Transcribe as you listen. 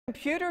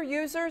Computer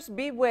users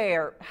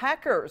beware.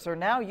 Hackers are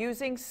now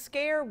using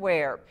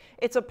scareware.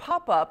 It's a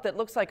pop-up that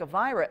looks like a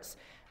virus.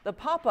 The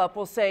pop-up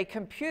will say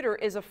computer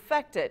is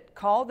affected.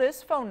 Call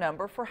this phone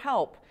number for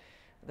help.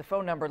 The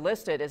phone number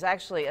listed is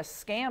actually a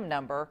scam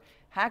number.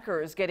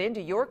 Hackers get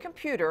into your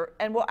computer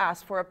and will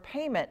ask for a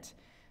payment.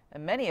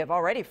 And many have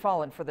already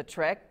fallen for the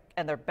trick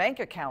and their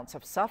bank accounts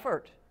have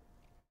suffered.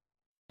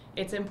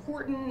 It's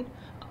important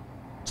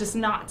just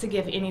not to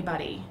give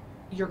anybody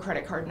your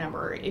credit card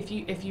number. If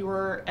you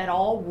are at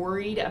all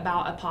worried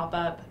about a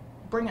pop-up,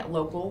 bring it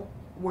local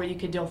where you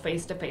could deal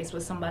face-to-face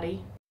with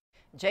somebody.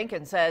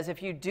 Jenkins says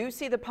if you do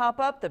see the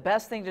pop-up, the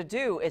best thing to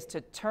do is to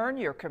turn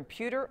your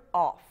computer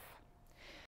off.